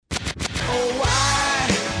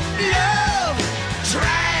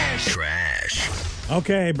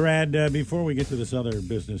Okay, Brad, before we get to this other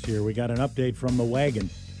business here, we got an update from the wagon.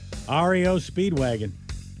 REO Speedwagon.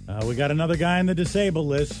 We got another guy on the disabled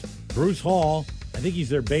list, Bruce Hall. I think he's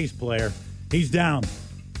their bass player. He's down.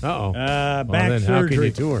 Uh-oh. Back surgery. How can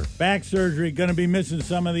you tour? Back surgery. Going to be missing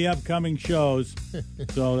some of the upcoming shows.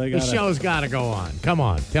 So they got the show's got to go on. Come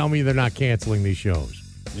on. Tell me they're not canceling these shows.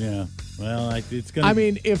 Yeah. Well, it's going to... I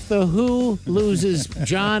mean, if The Who loses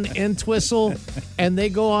John Entwistle and they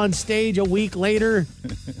go on stage a week later,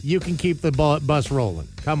 you can keep the bus rolling.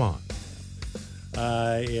 Come on.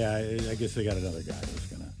 Yeah, I guess they got another guy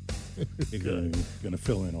who's gonna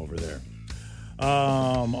fill in over there.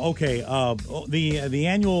 Okay. The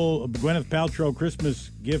annual Gwenyth Paltrow Christmas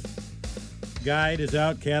gift guide is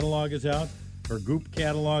out. Catalog is out. Her Goop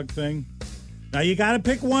catalog thing. Now you got to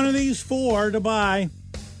pick one of these four to buy.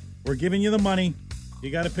 We're giving you the money.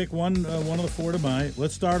 You got to pick one of the four to buy.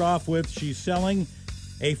 Let's start off with she's selling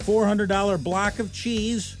a $400 block of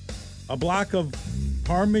cheese, a block of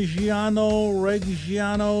Parmigiano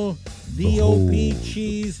Reggiano DOP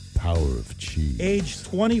cheese. Power of cheese. Aged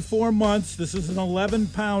 24 months. This is an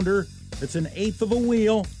 11-pounder. It's an eighth of a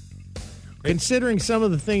wheel. Considering some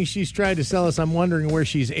of the things she's tried to sell us, I'm wondering where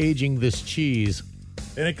she's aging this cheese.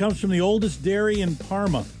 And it comes from the oldest dairy in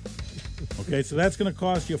Parma. Okay, so that's going to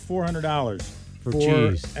cost you $400 for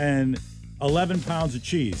cheese and 11 pounds of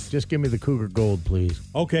cheese. Just give me the Cougar Gold, please.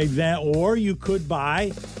 Okay, or you could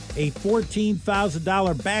buy a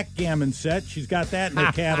 $14,000 backgammon set. She's got that in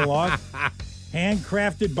her catalog.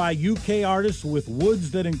 Handcrafted by UK artists with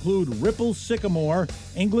woods that include ripple sycamore,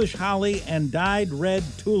 English holly, and dyed red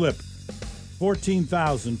tulip.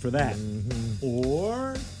 $14,000 for that. Mm-hmm.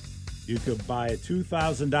 Or you could buy a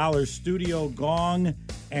 $2,000 studio gong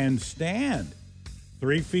and stand.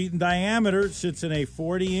 3 feet in diameter. It sits in a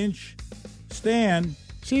 40-inch stand.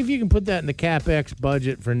 See if you can put that in the CapEx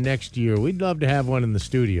budget for next year. We'd love to have one in the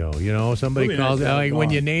studio. You know, somebody calls it, like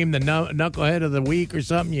when you name the knucklehead of the week or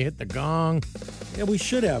something, you hit the gong. Yeah, we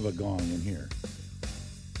should have a gong in here.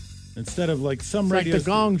 Instead of like some it's radios. Like the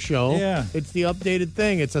Gong Show. Yeah. It's the updated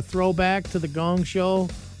thing. It's a throwback to the Gong Show,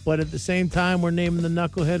 but at the same time, we're naming the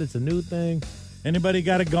knucklehead. It's a new thing. Anybody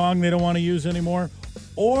got a gong they don't want to use anymore?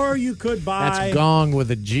 Or you could buy... That's gong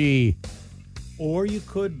with a G. Or you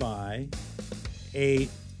could buy I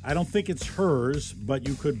don't think it's hers, but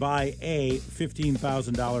you could buy a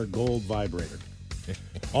 $15,000 gold vibrator.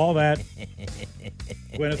 All that,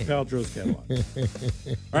 Gwenyth Paltrow's catalog.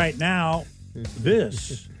 All right, now,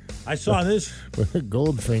 this. I saw this.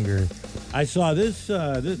 Goldfinger. I saw this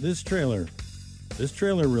this trailer. This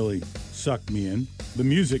trailer really sucked me in. The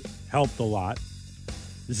music helped a lot.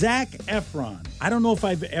 Zac Efron. I don't know if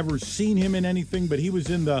I've ever seen him in anything, but he was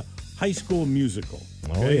in the High School Musical.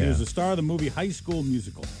 Oh, yeah. He was the star of the movie High School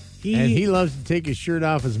Musical. He loves to take his shirt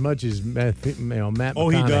off as much as Matt McConaughey. Oh,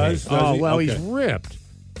 he does? Oh, well, okay. He's ripped.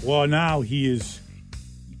 Well, now he is.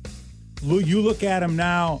 You look at him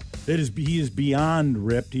now, he is beyond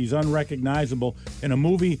ripped. He's unrecognizable. In a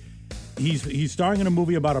movie, he's starring in a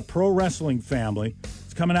movie about a pro wrestling family.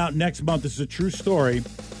 It's coming out next month. This is a true story.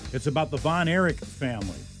 It's about the Von Erich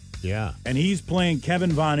family. Yeah. And he's playing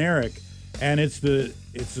Kevin Von Erich, and it's the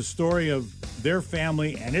story of their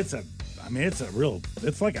family, and it's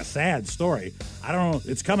like a sad story. I don't know.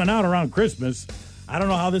 It's coming out around Christmas. I don't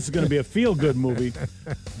know how this is going to be a feel-good movie.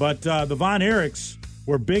 But the Von Erichs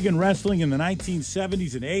were big in wrestling in the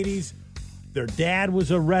 1970s and 80s. Their dad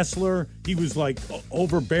was a wrestler. He was like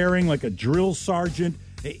overbearing, like a drill sergeant.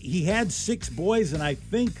 He had 6 boys, and I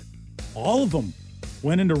think all of them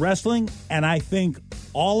went into wrestling, and I think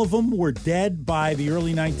all of them were dead by the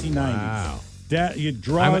early 1990s. Wow.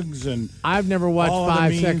 Drugs and I've never watched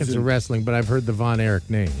 5 seconds of wrestling, but I've heard the Von Erich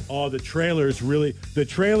name. Oh, the trailer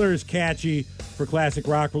is catchy for classic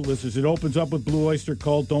rock listeners. It opens up with Blue Oyster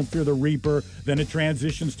Cult, Don't Fear the Reaper. Then it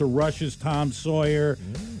transitions to Rush's Tom Sawyer,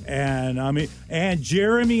 and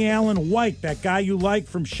Jeremy Allen White, that guy you like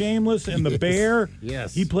from Shameless and The Bear.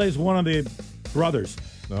 Yes, he plays one of the brothers.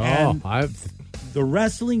 The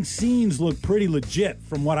wrestling scenes look pretty legit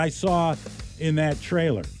from what I saw in that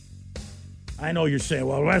trailer. I know you're saying,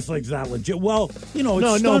 well, wrestling's not legit. Well,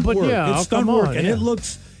 it's stunt work. Yeah, it's stunt work, and yeah.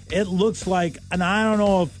 it looks like, and I don't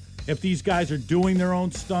know if these guys are doing their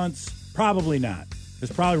own stunts. Probably not.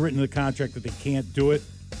 It's probably written in the contract that they can't do it,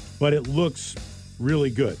 but it looks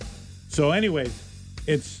really good. So, anyways,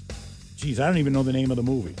 I don't even know the name of the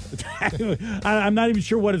movie. I'm not even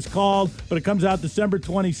sure what it's called, but it comes out December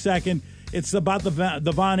 22nd. It's about the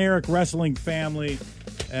Von Erich wrestling family,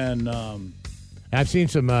 and I've seen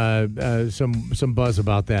some buzz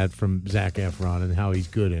about that from Zac Efron and how he's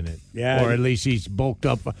good in it. Yeah. Or at least he's bulked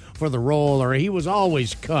up for the role, or he was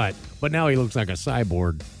always cut, but now he looks like a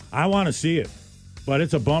cyborg. I want to see it, but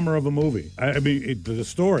it's a bummer of a movie. I mean, the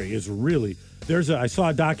story is really... I saw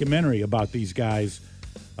a documentary about these guys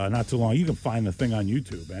not too long. You can find the thing on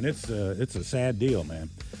YouTube, and it's a sad deal, man.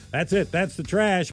 That's it. That's the trash.